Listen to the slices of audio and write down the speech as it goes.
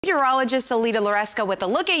Meteorologist Elita Loresca with a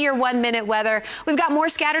look at your 1-minute weather. We've got more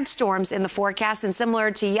scattered storms in the forecast, and similar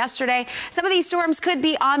to yesterday, some of these storms could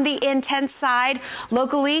be on the intense side.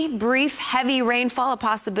 Locally, brief, heavy rainfall a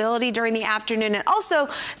possibility during the afternoon, and also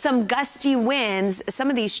some gusty winds. Some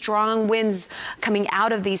of these strong winds coming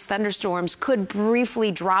out of these thunderstorms could briefly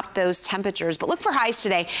drop those temperatures, but look for highs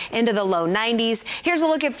today into the low 90s. Here's a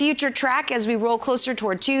look at future track as we roll closer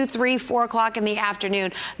toward 2, 3, 4 o'clock in the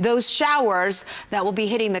afternoon. Those showers that will be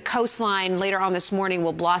hitting the coastline later on this morning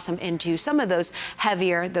will blossom into some of those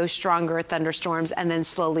heavier, those stronger thunderstorms, and then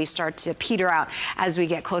slowly start to peter out as we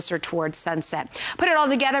get closer towards sunset. Put it all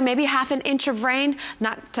together, maybe half an inch of rain,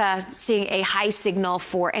 not seeing a high signal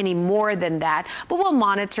for any more than that, but we'll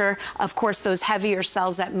monitor, of course, those heavier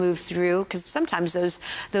cells that move through, because sometimes those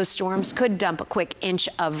storms could dump a quick inch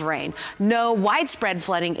of rain. No widespread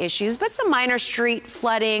flooding issues, but some minor street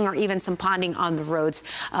flooding or even some ponding on the roads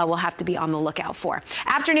we'll have to be on the lookout for.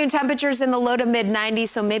 Afternoon temperatures in the low to mid 90s,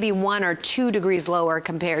 so maybe 1 or 2 degrees lower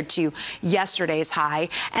compared to yesterday's high.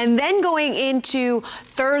 And then going into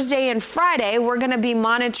Thursday and Friday, we're going to be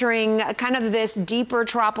monitoring kind of this deeper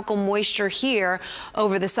tropical moisture here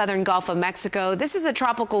over the southern Gulf of Mexico. This is a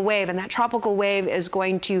tropical wave, and that tropical wave is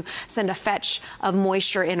going to send a fetch of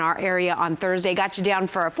moisture in our area on Thursday. Got you down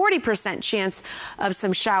for a 40% chance of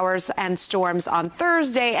some showers and storms on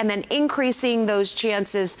Thursday, and then increasing those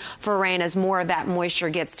chances for rain as more of that moisture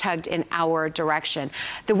gets tugged in our direction.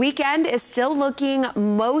 The weekend is still looking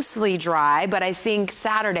mostly dry, but I think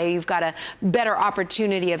Saturday you've got a better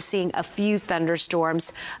opportunity of seeing a few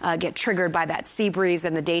thunderstorms get triggered by that sea breeze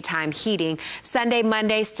and the daytime heating. Sunday,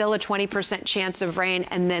 Monday, still a 20% chance of rain,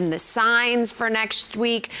 and then the signs for next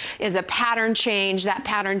week is a pattern change. That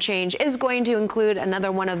pattern change is going to include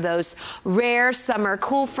another one of those rare summer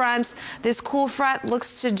cool fronts. This cool front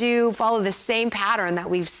looks to follow the same pattern that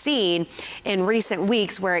we've seen in recent weeks,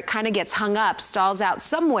 where it kind of gets hung up, stalls out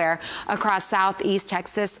somewhere across southeast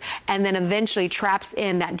Texas, and then eventually traps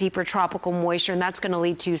in that deeper tropical moisture, and that's going to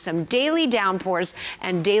lead to some daily downpours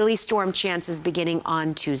and daily storm chances beginning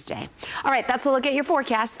on Tuesday. All right, that's a look at your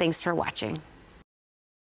forecast. Thanks for watching.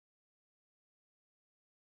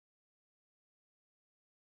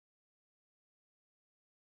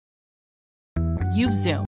 You've zoomed.